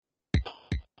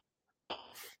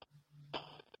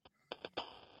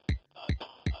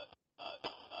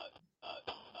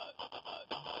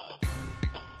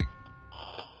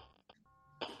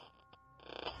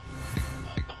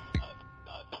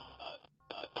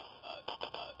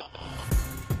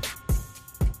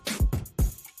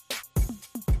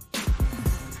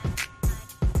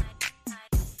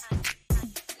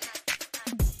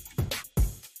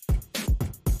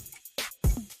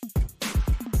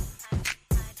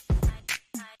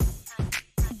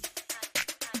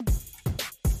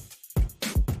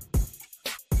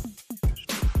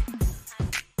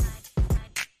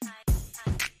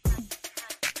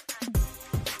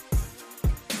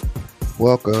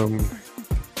Welcome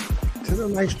to the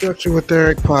Life Structure with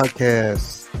Eric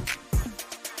podcast.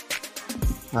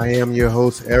 I am your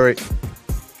host, Eric.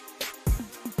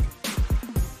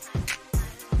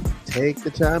 Take the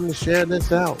time to share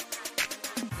this out.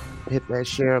 Hit that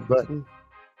share button.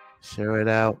 Share it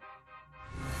out.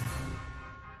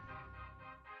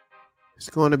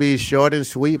 It's going to be short and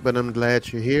sweet, but I'm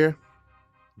glad you're here.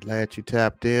 Glad you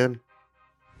tapped in.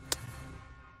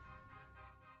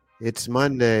 It's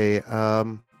Monday.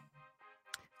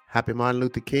 Happy Martin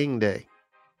Luther King Day.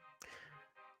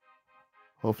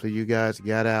 Hopefully you guys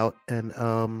got out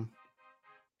and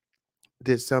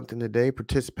did something today,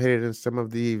 participated in some of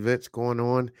the events going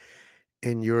on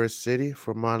in your city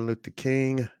for Martin Luther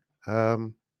King.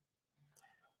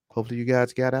 Hopefully you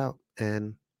guys got out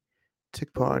and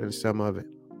took part in some of it.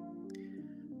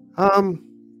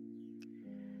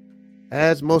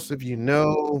 As most of you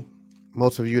know,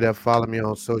 most of you that follow me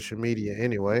on social media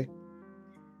anyway,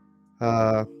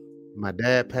 my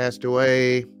dad passed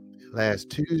away last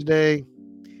Tuesday.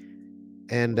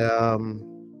 And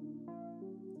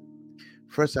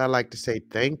first, I'd like to say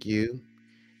thank you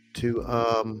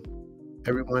to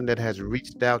everyone that has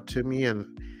reached out to me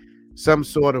in some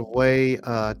sort of way,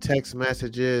 text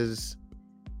messages,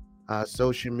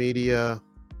 social media,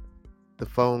 the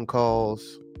phone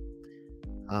calls,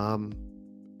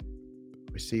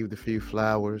 received a few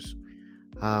flowers.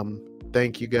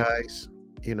 Thank you guys,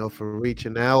 for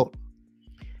reaching out.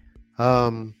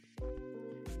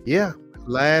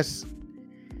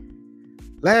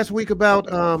 Last week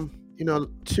about,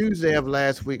 Tuesday of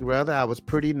last week, rather, I was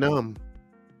pretty numb.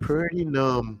 Getting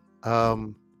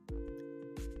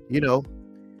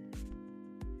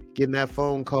that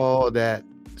phone call that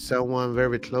someone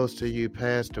very close to you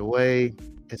passed away,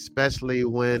 especially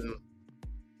when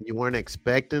you weren't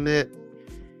expecting it,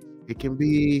 it can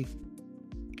be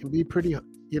pretty,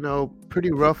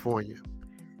 pretty rough on you.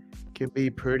 It can be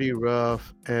pretty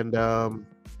rough, and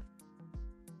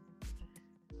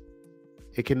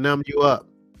it can numb you up.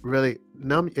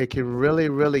 It can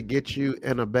really get you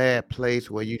in a bad place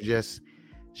where you just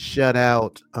shut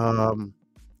out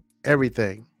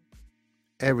everything.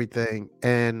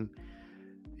 And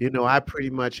I pretty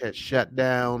much had shut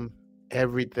down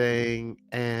everything,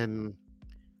 and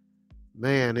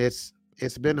man, it's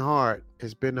been hard.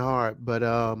 But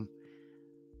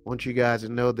want you guys to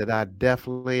know that I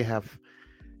definitely have,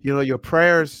 your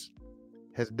prayers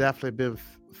has definitely been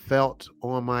felt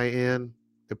on my end.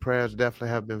 The prayers definitely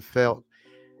have been felt.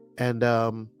 And,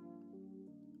 I'm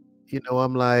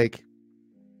like,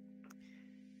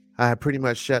 I had pretty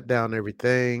much shut down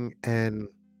everything. And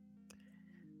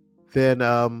then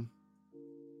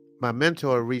my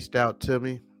mentor reached out to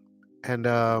me, and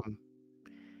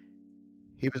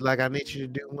he was like, I need you to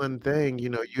do one thing.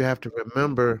 You have to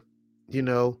remember,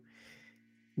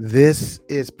 this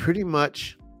is pretty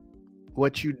much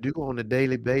what you do on a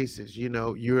daily basis.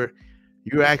 You're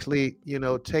actually,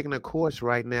 taking a course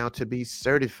right now to be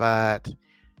certified,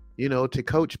 to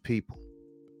coach people,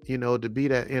 to be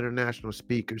that international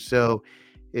speaker. So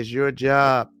it's your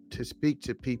job to speak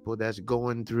to people that's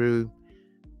going through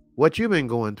what you've been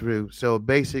going through. So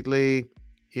basically,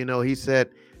 he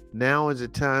said, now is the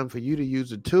time for you to use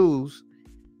the tools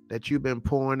that you've been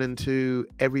pouring into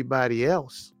everybody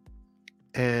else.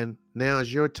 And now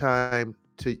is your time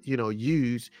to,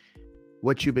 use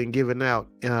what you've been giving out.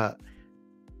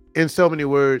 In so many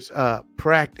words,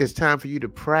 it's time for you to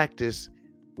practice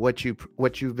what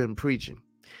you've been preaching.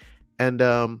 And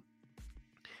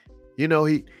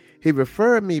he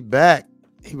referred me back.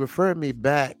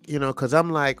 Because I'm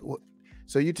like,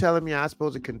 so you telling me I'm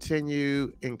supposed to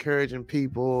continue encouraging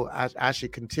people? I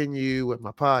should continue with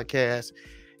my podcast.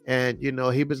 And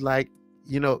he was like,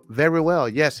 very well,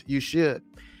 yes, you should.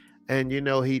 And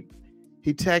he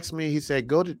texted me. He said,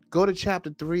 go to chapter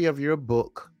 3 of your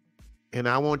book. And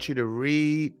I want you to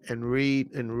read and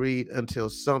read and read until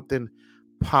something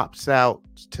pops out,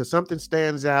 till something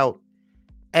stands out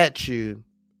at you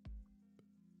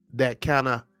that kind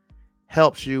of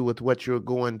helps you with what you're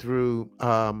going through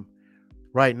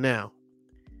right now.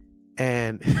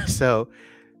 And so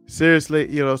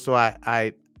seriously, so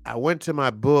I went to my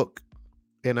book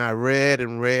and I read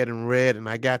and read and read, and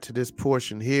I got to this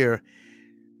portion here.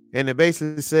 And it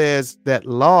basically says that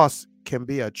loss can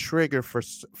be a trigger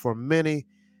for many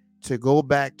to go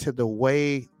back to the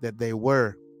way that they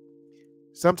were.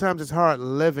 Sometimes it's hard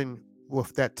living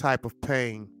with that type of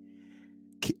pain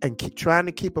and trying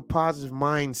to keep a positive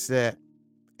mindset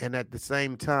and at the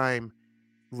same time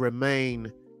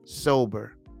remain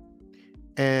sober.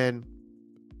 And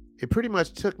it pretty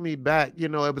much took me back.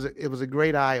 It was a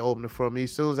great eye opener for me.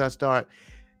 As soon as I start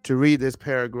to read this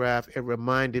paragraph, it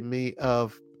reminded me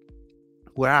of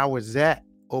where I was at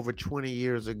over 20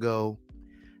 years ago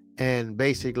and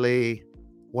basically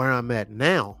where I'm at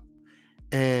now.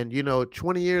 And,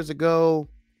 20 years ago,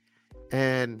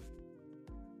 and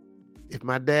if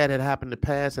my dad had happened to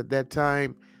pass at that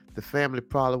time, the family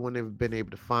probably wouldn't have been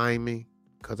able to find me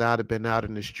because I'd have been out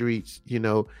in the streets,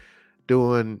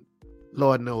 doing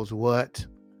Lord knows what.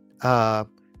 Uh,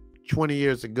 20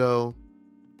 years ago,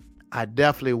 I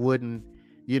definitely wouldn't,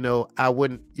 I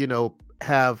wouldn't,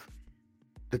 have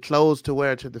the clothes to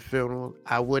wear to the funeral.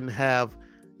 I wouldn't have,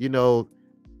 you know,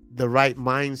 the right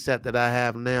mindset that I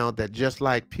have now, that just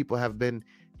like people have been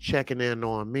checking in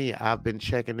on me, I've been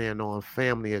checking in on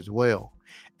family as well.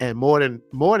 And more than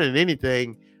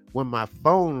anything, when my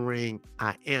phone ring,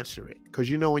 I answer it. Because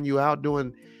when you're out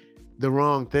doing the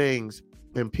wrong things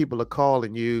and people are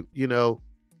calling you, you're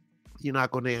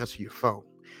not going to answer your phone.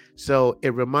 So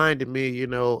it reminded me,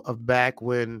 of back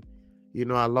when,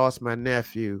 I lost my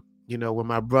nephew, when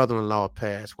my brother-in-law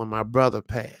passed, when my brother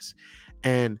passed.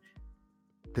 And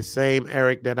the same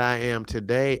Eric that I am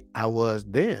today, I was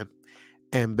then.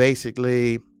 And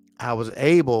basically, I was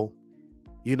able,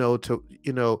 to,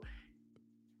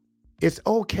 it's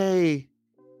okay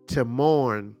to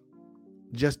mourn.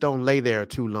 Just don't lay there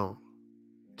too long.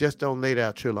 Just don't lay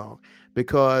there too long.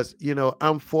 Because,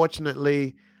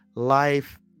 unfortunately,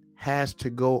 life has to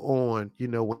go on,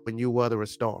 when you weather a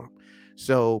storm.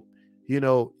 So,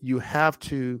 you have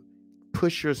to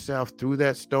push yourself through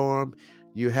that storm.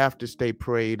 You have to stay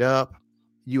prayed up.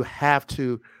 You have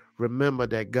to remember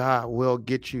that God will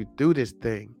get you through this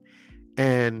thing.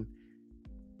 And,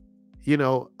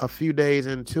 a few days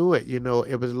into it,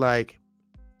 it was like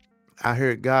I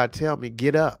heard God tell me,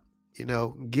 get up,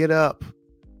 get up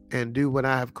and do what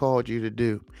I have called you to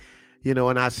do.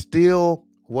 And I still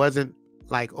wasn't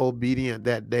like obedient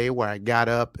that day where I got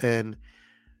up and,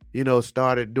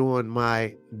 started doing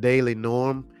my daily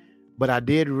norm. But I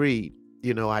did read,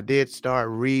 I did start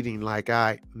reading like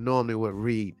I normally would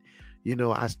read.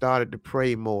 I started to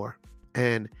pray more.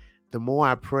 And the more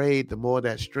I prayed, the more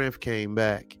that strength came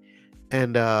back.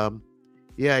 And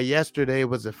yesterday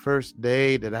was the first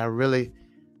day that I really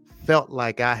felt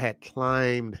like I had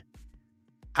climbed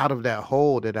out of that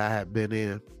hole that I had been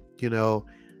in.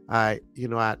 I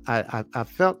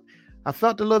felt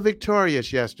a little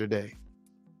victorious yesterday.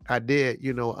 I did.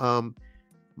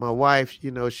 My wife,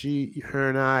 her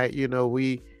and I,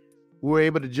 we were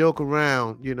able to joke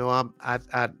around.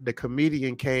 The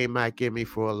comedian came back in me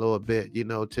for a little bit.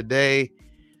 Today,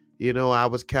 I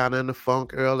was kind of in the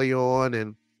funk early on,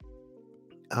 and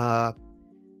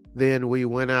then we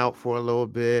went out for a little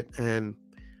bit, and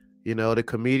the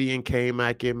comedian came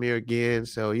back in me again.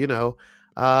 So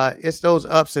it's those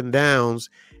ups and downs.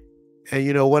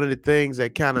 And one of the things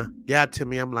that kind of got to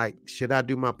me, I'm like, should I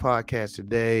do my podcast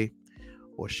today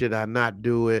or should I not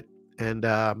do it? And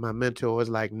my mentor was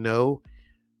like, no,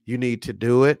 you need to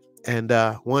do it. And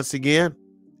once again,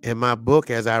 in my book,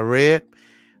 as I read,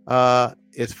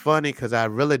 it's funny because I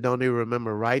really don't even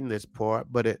remember writing this part,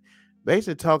 but it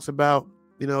basically talks about,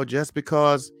 just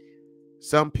because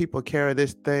some people carry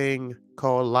this thing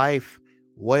called life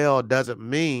well doesn't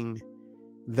mean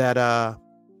that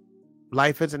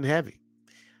life isn't heavy.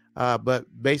 But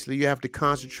basically, you have to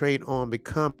concentrate on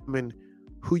becoming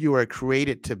who you are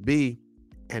created to be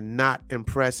and not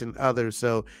impressing others.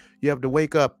 So you have to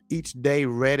wake up each day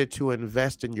ready to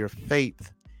invest in your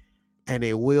faith and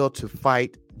a will to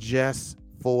fight just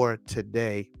for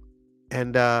today.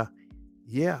 And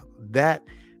that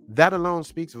alone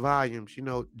speaks volumes,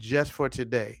 just for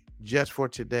today, you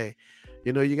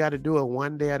got to do it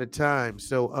one day at a time.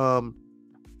 So,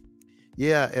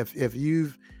 if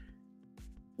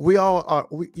we all are,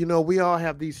 we all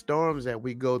have these storms that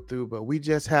we go through, but we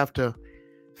just have to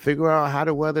figure out how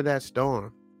to weather that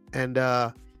storm. And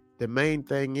the main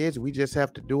thing is we just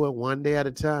have to do it one day at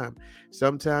a time.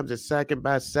 Sometimes it's second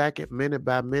by second, minute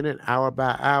by minute, hour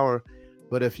by hour.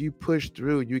 But if you push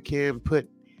through, you can put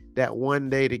that one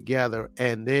day together,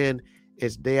 and then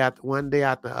it's one day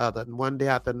after the other, and one day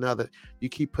after another. You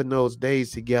keep putting those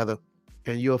days together,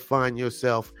 and you'll find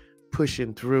yourself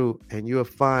pushing through, and you'll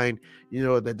find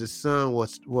that the sun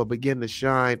will begin to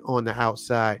shine on the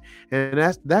outside. And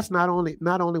that's not only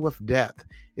with death,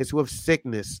 it's with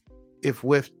sickness, if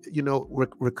with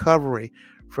recovery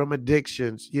from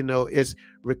addictions, it's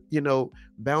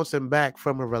bouncing back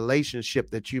from a relationship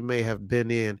that you may have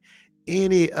been in.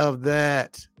 Any of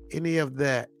that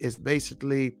is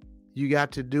basically, you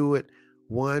got to do it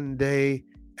one day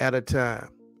at a time.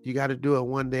 You got to do it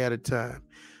one day at a time.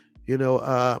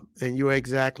 And you're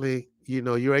exactly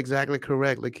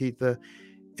correct, Lakeitha.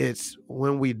 It's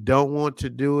when we don't want to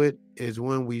do it is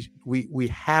when we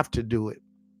have to do it.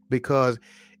 Because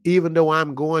even though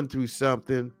I'm going through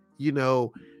something,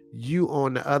 you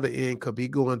on the other end could be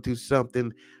going through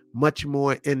something much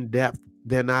more in depth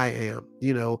than I am,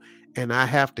 and I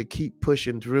have to keep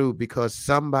pushing through because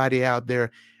somebody out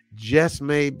there just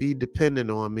may be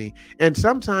dependent on me. And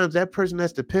sometimes that person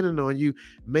that's dependent on you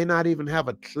may not even have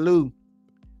a clue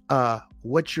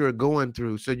what you're going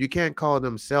through. So you can't call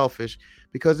them selfish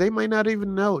because they might not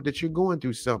even know that you're going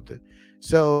through something.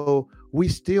 So we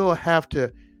still have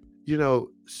to,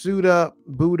 suit up,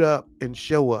 boot up, and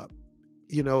show up,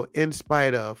 in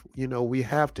spite of, we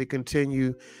have to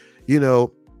continue, you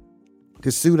know,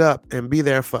 to suit up and be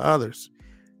there for others.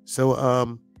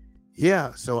 So,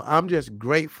 yeah, so I'm just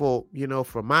grateful,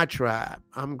 for my tribe.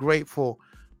 I'm grateful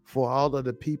for all of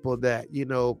the people that,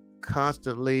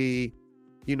 constantly,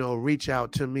 reach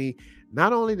out to me,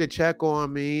 not only to check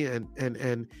on me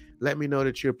and let me know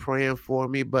that you're praying for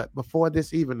me, but before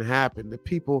this even happened, the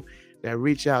people that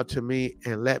reach out to me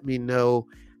and let me know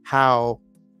how,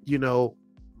 you know,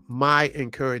 my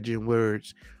encouraging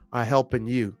words are helping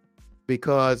you.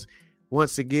 Because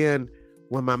once again,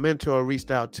 when my mentor reached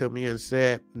out to me and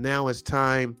said, now it's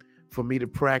time for me to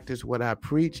practice what I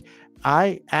preach,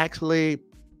 I actually,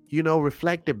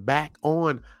 reflected back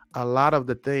on a lot of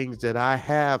the things that I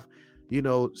have,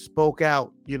 spoke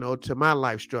out, to my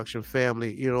Life Structure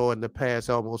family, in the past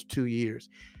almost 2 years.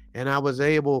 And I was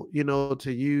able,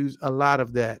 to use a lot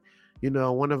of that.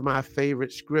 One of my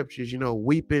favorite scriptures,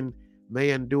 weeping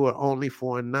may endure only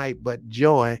for a night, but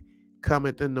joy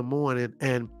cometh in the morning.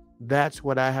 And that's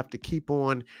what I have to keep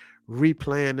on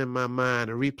replaying in my mind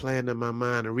and replaying in my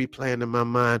mind and replaying in my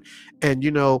mind. And,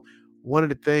 one of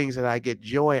the things that I get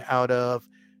joy out of,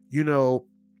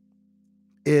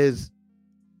 is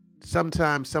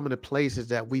sometimes some of the places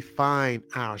that we find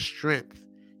our strength,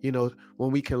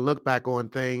 when we can look back on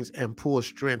things and pull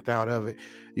strength out of it.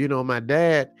 My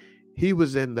dad, he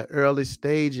was in the early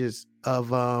stages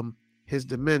of his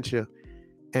dementia,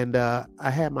 and I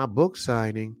had my book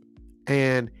signing,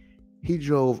 and he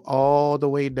drove all the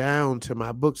way down to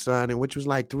my book signing, which was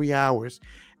like 3 hours,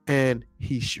 and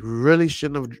he really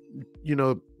shouldn't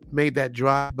have, made that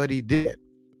drive, but he did.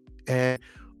 And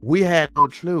we had no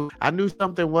clue. I knew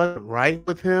something wasn't right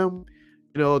with him.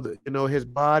 His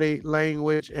body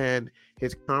language and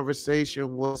his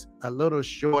conversation was a little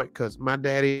short because my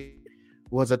daddy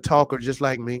was a talker just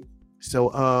like me.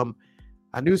 So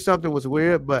I knew something was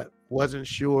weird, but wasn't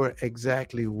sure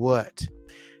exactly what.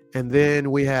 And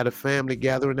then we had a family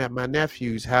gathering at my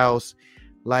nephew's house,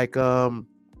 like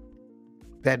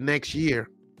that next year,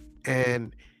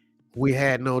 and we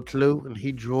had no clue. And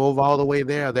he drove all the way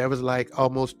there. There was like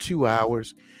almost 2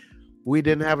 hours. We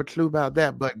didn't have a clue about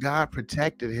that, but God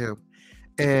protected him.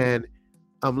 And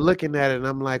I'm looking at it and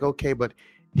I'm like, okay, but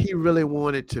he really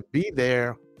wanted to be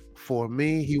there for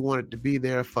me. He wanted to be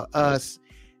there for us.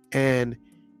 And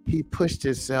he pushed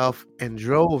himself and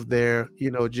drove there,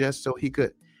 just so he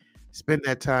could spend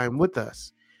that time with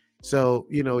us. So,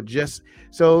 just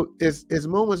so it's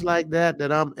moments like that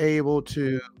that I'm able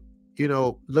to,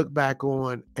 look back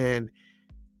on and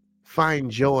find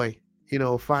joy,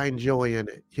 find joy in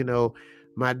it.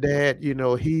 My dad,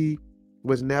 he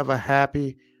was never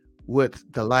happy with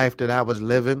the life that I was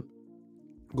living.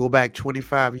 Go back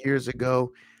 25 years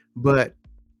ago, but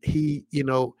he,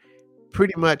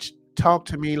 pretty much talked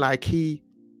to me like he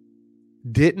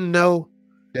didn't know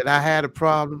that I had a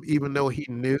problem, even though he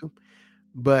knew.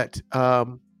 But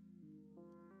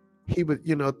he would,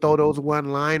 throw those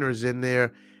one-liners in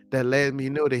there that let me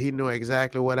know that he knew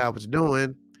exactly what I was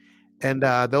doing. And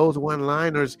those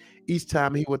one-liners, each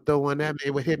time he would throw one at me,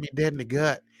 it would hit me dead in the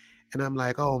gut. And I'm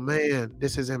like, oh man,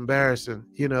 this is embarrassing.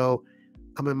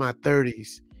 I'm in my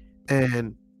 30s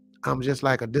and I'm just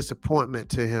like a disappointment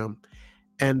to him.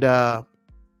 And the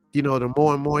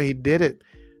more and more he did it,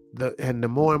 the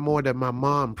more and more that my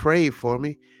mom prayed for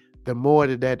me, the more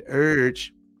that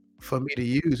urge for me to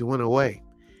use went away.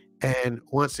 And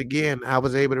once again, I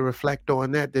was able to reflect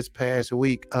on that this past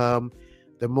week. The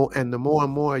more and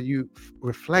more you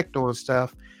reflect on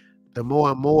stuff, the more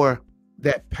and more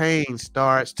that pain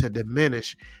starts to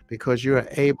diminish because you're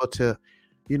able to,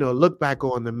 look back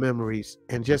on the memories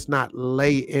and just not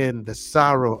lay in the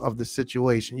sorrow of the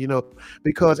situation,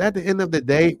 because at the end of the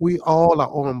day, we all are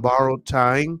on borrowed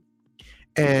time.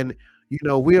 And,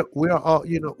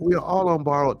 we're all on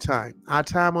borrowed time. Our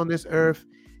time on this earth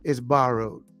is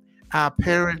borrowed. Our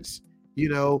parents,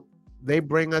 they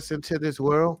bring us into this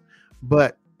world,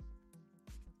 but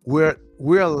we're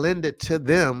lended to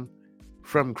them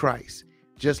from Christ,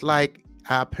 just like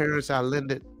our parents are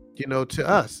lended, to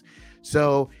us.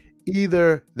 So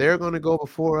either they're going to go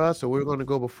before us or we're going to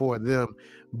go before them.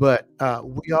 But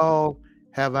we all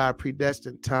have our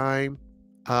predestined time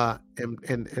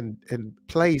and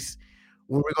place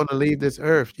when we're going to leave this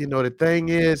earth. The thing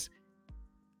is,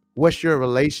 what's your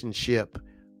relationship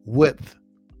with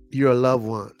your loved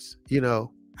ones?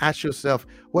 Ask yourself,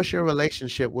 what's your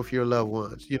relationship with your loved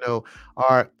ones?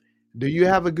 Or do you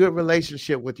have a good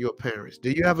relationship with your parents?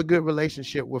 Do you have a good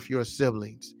relationship with your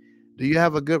siblings? Do you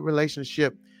have a good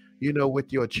relationship,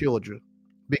 with your children?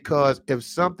 Because if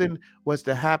something was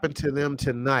to happen to them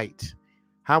tonight,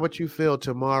 how would you feel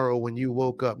tomorrow when you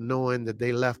woke up knowing that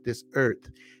they left this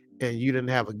earth and you didn't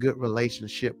have a good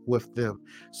relationship with them?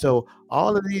 So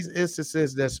all of these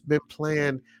instances that's been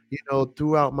planned,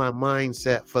 throughout my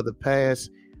mindset for the past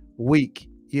week,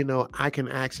 I can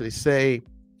actually say,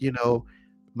 you know,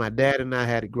 my dad and I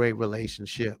had a great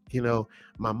relationship.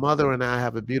 My mother and I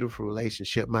have a beautiful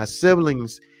relationship. My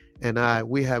siblings and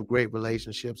we have great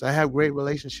relationships. I have great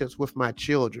relationships with my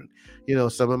children.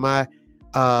 Some of my,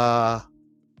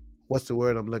 what's the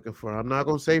word I'm looking for? I'm not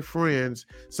going to say friends.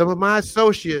 Some of my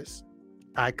associates,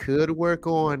 I could work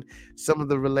on some of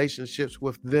the relationships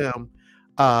with them.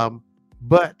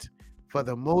 But for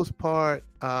the most part,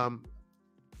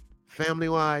 family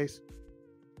wise,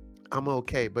 I'm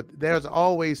okay. But there's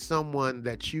always someone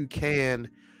that you can,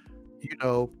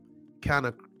 kind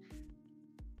of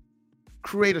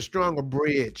create a stronger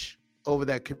bridge over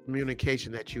that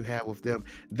communication that you have with them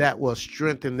that will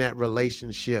strengthen that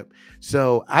relationship.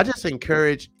 So I just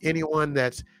encourage anyone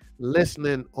that's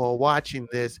listening or watching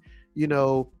this,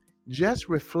 just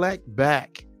reflect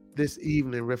back this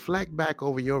evening, reflect back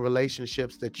over your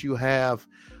relationships that you have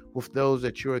with those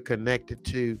that you're connected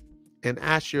to, and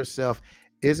ask yourself,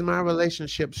 is my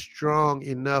relationship strong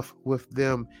enough with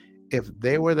them if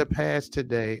they were to pass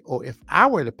today, or if I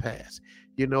were to pass?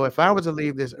 If I was to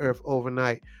leave this earth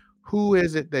overnight, who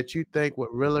is it that you think would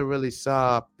really, really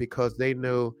sob because they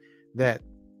know that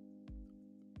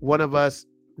one of us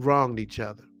wronged each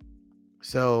other?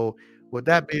 So with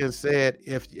that being said,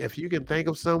 if you can think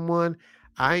of someone,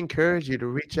 I encourage you to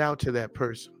reach out to that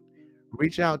person.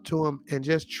 Reach out to them and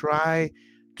just try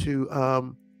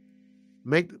to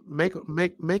make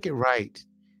it right.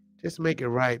 Just make it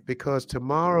right, because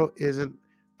tomorrow isn't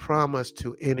promised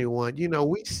to anyone.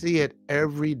 We see it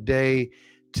every day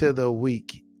to the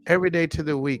week. Every day to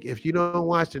the week. If you don't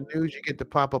watch the news, you get to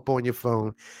pop up on your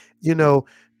phone. You know,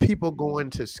 people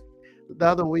going to the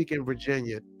other week in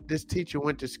Virginia, this teacher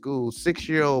went to school,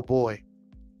 6-year-old boy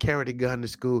carried a gun to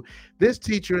school. This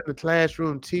teacher in the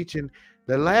classroom teaching,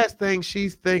 the last thing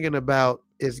she's thinking about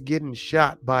is getting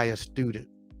shot by a student.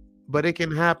 But it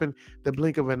can happen the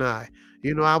blink of an eye.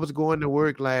 I was going to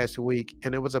work last week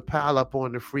and there was a pileup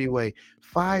on the freeway.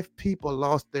 5 people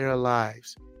lost their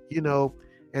lives,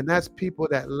 and that's people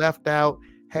that left out,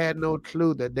 had no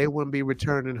clue that they wouldn't be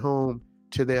returning home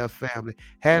to their family,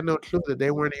 had no clue that they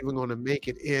weren't even going to make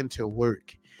it into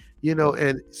work,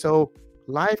 and so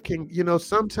life can,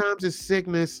 sometimes it's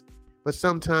sickness, but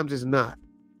sometimes it's not.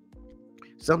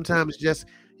 Sometimes just,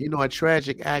 a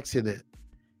tragic accident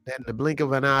that in the blink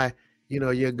of an eye,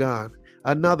 you're gone.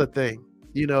 Another thing,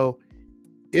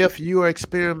 if you are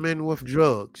experimenting with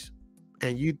drugs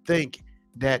and you think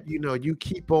that, you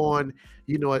keep on,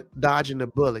 dodging the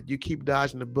bullet, you keep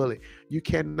dodging the bullet. You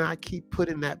cannot keep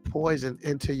putting that poison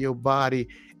into your body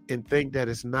and think that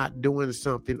it's not doing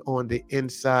something on the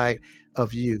inside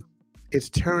of you. It's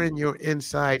turning your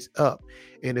insides up.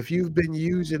 And if you've been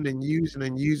using and using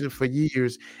and using for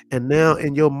years, and now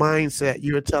in your mindset,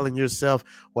 you're telling yourself,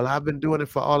 well, I've been doing it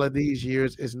for all of these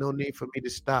years. There's no need for me to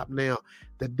stop now.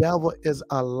 The devil is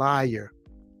a liar.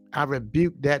 I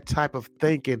rebuke that type of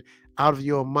thinking out of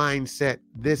your mindset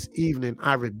this evening.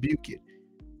 I rebuke it.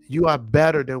 You are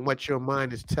better than what your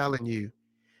mind is telling you.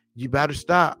 You better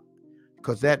stop,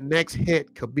 because that next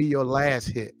hit could be your last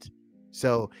hit.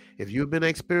 So if you've been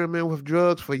experimenting with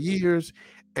drugs for years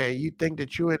and you think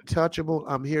that you're untouchable,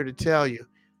 I'm here to tell you,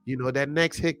 that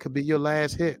next hit could be your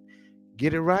last hit.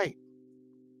 Get it right.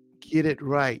 Get it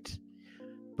right.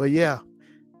 But yeah,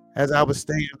 as I was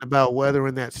stating about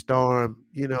weathering that storm,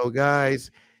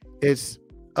 guys, it's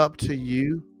up to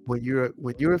you when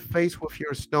you're faced with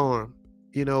your storm,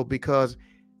 because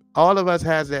all of us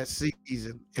has that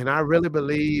season. And I really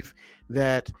believe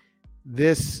that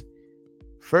this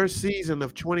first season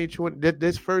of 2020,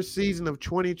 this first season of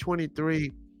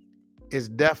 2023 is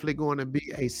definitely going to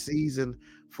be a season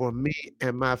for me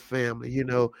and my family.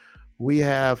 We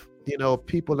have,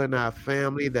 people in our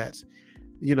family that's,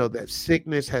 that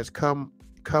sickness has come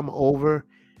over,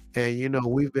 and,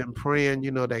 we've been praying,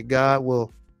 that God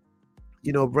will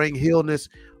bring healness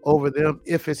over them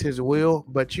if it's his will.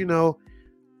 But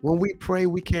when we pray,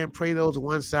 we can't pray those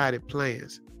one-sided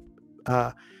plans,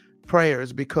 uh,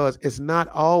 prayers, because it's not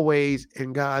always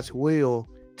in God's will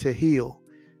to heal.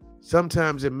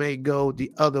 Sometimes it may go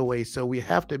the other way. So we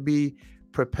have to be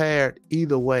prepared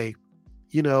either way,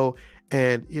 you know.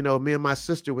 And me and my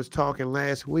sister was talking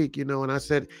last week, and I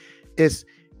said, it's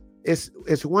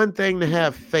it's one thing to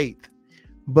have faith,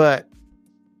 but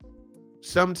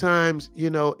sometimes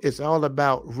it's all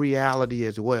about reality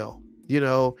as well.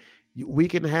 We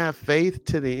can have faith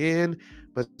to the end,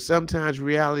 but sometimes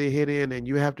reality hit in, and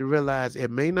you have to realize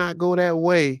it may not go that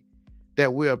way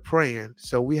that we're praying.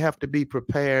 So we have to be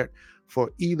prepared for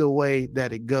either way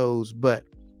that it goes. But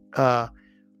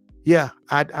yeah,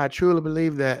 I truly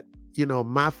believe that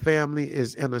my family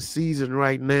is in a season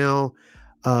right now,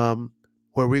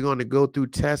 where we're going to go through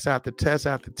test after test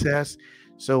after test.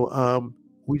 So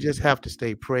we just have to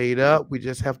stay prayed up. We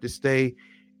just have to stay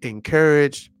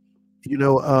encouraged. You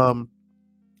know, um,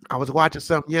 I was watching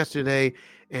something yesterday,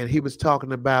 and he was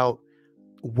talking about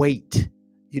weight.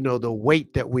 The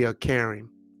weight that we are carrying.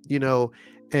 You know,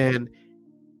 and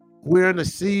we're in a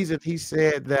season. He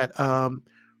said that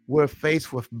we're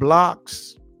faced with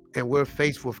blocks and we're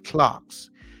faced with clocks.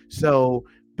 So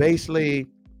basically,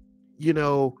 you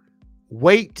know,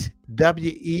 weight,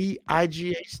 WEIGHT,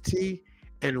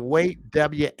 and weight,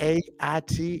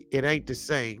 WAIT, it ain't the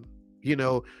same.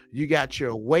 You got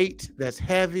your weight that's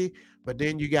heavy, but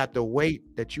then you got the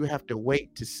weight that you have to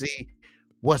wait to see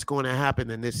what's going to happen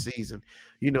in this season.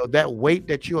 That weight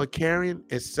that you are carrying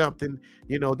is something,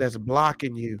 that's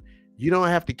blocking you. You don't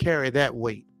have to carry that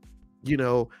weight, you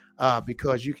know,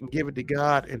 because you can give it to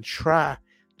God and try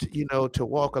to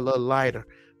walk a little lighter.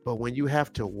 But when you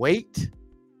have to wait,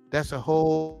 that's a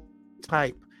whole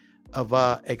type of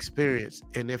experience.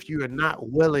 And if you are not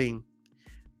willing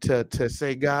to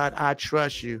say, God, I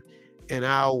trust you, and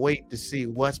I'll wait to see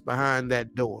what's behind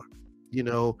that door, you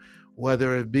know,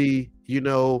 whether it be,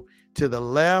 to the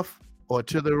left or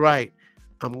to the right,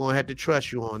 I'm going to have to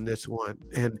trust you on this one.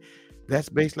 And that's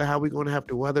basically how we're going to have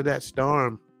to weather that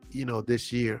storm,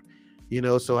 this year.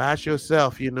 So ask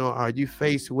yourself, are you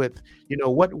faced with,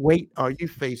 what weight are you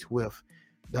faced with?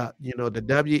 The WEIGHT or the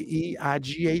WAIT?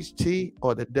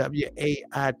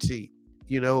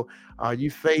 Are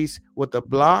you faced with the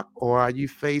block or are you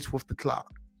faced with the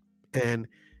clock? And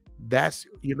that's,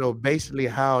 basically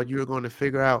how you're going to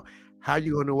figure out how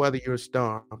you're going to weather your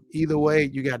storm. Either way,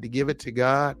 you got to give it to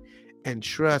God and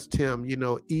trust him,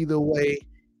 either way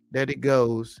that it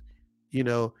goes, you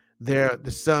know, the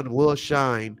sun will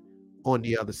shine on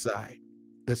the other side.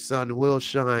 The sun will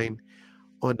shine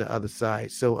on the other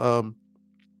side. So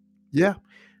yeah,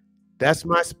 that's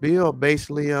my spiel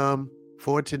basically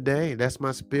for today. That's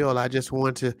my spiel. I just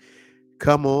want to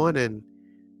come on and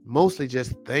mostly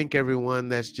just thank everyone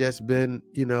that's just been,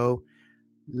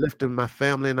 lifting my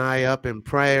family and I up in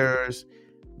prayers.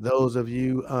 Those of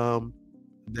you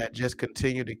that just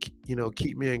continue to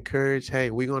keep me encouraged.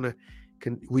 Hey, we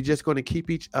just gonna keep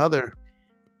each other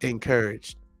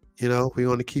encouraged. We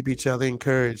want to keep each other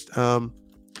encouraged.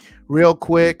 Real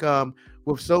quick,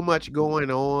 with so much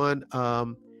going on,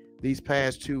 this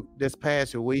past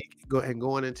week,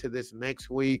 going into this next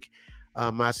week,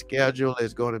 my schedule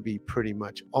is going to be pretty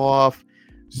much off.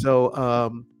 So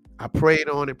I prayed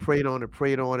on it, prayed on it,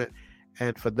 prayed on it.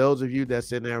 And for those of you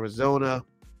that's in Arizona,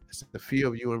 there's a few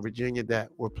of you in Virginia that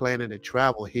were planning to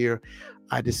travel here,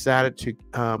 I decided to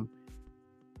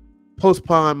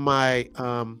postpone my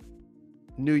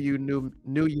New Year, New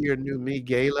Me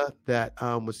gala that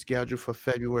was scheduled for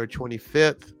February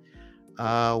 25th.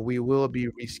 We will be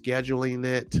rescheduling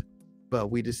it, but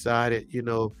we decided,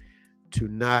 to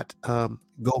not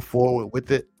go forward with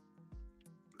it.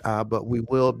 But we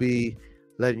will be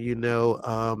letting you know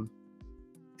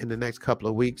in the next couple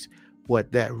of weeks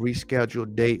what that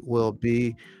rescheduled date will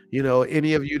be.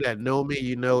 Any of you that know me,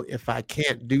 if I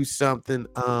can't do something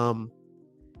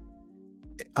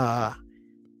uh,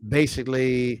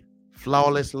 basically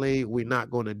flawlessly, we're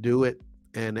not going to do it.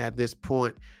 And at this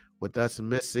point, with us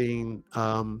missing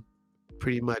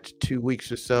pretty much 2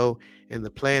 weeks or so in the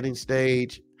planning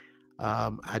stage,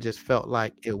 I just felt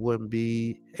like it wouldn't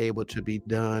be able to be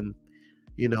done,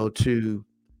 to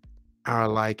our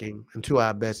liking and to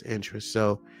our best interest.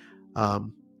 So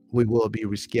we will be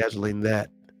rescheduling that.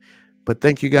 But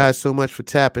thank you guys so much for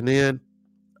tapping in.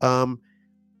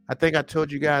 I think I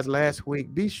told you guys last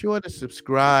week, be sure to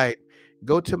subscribe.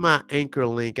 Go to my Anchor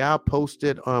link. I'll post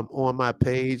it on my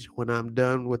page when I'm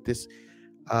done with this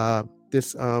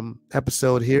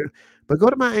episode here. But go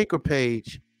to my Anchor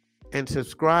page and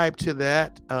subscribe to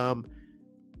that.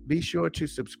 be sure to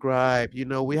subscribe.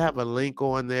 We have a link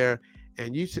on there,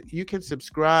 and you can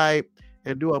subscribe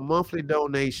and do a monthly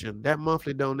donation. That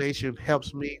monthly donation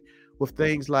helps me with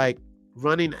things like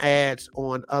running ads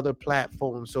on other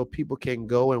platforms so people can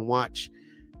go and watch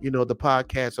the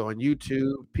podcast on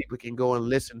YouTube. People can go and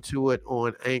listen to it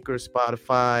on Anchor,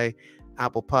 Spotify,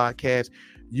 Apple Podcasts.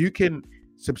 You can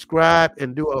subscribe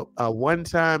and do a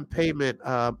one-time payment,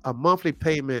 a monthly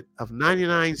payment of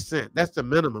 99 cents. That's the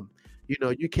minimum.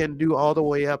 You can do all the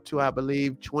way up to, I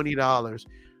believe, $20.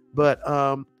 But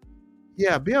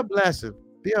yeah, be a blessing.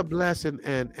 Be a blessing,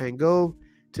 and go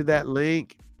to that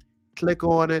link, click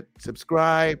on it,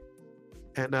 subscribe,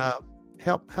 and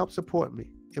help support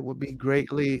me. It would be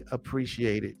greatly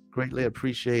appreciated. Greatly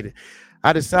appreciated.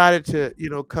 I decided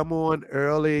to, come on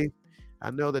early. I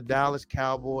know the Dallas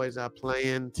Cowboys are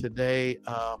playing today.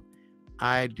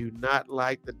 I do not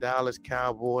like the Dallas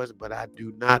Cowboys, but I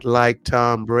do not like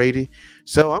Tom Brady.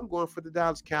 So I'm going for the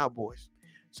Dallas Cowboys.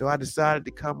 So I decided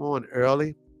to come on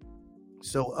early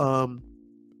so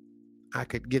I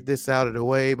could get this out of the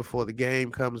way before the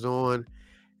game comes on,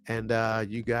 and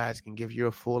you guys can give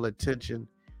your full attention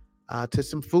to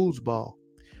some foosball.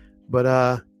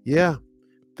 But yeah,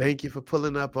 thank you for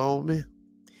pulling up on me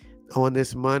on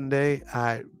this Monday.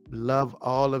 I love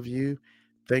all of you.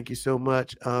 Thank you so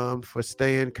much for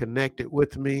staying connected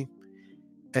with me.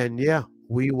 And yeah,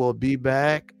 we will be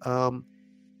back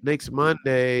next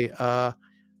Monday.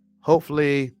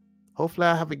 Hopefully,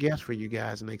 I have a guest for you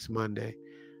guys next Monday.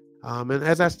 And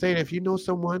as I stated, if you know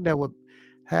someone that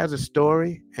has a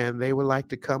story and they would like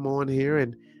to come on here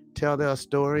and tell their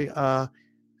story,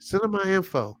 send them my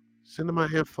info. Send them my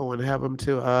info and have them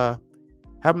to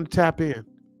tap in.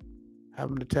 Have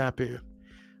them to tap in.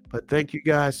 But thank you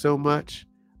guys so much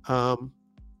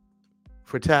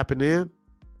for tapping in.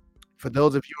 For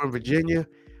those of you in Virginia,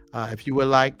 if you would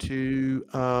like to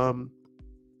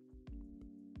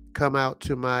come out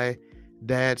to my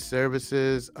dad's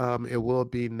services, it will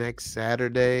be next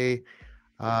Saturday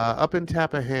up in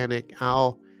Tappahannock.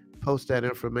 I'll post that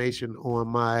information on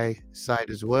my site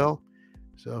as well.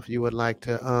 So if you would like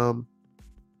to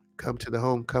come to the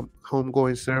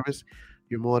homegoing service,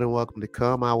 you're more than welcome to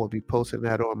come. I will be posting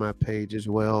that on my page as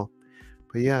well.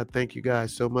 But yeah, thank you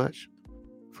guys so much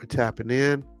for tapping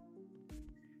in.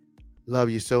 Love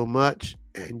you so much.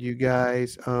 And you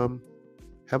guys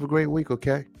have a great week,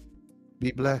 okay?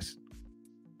 Be blessed.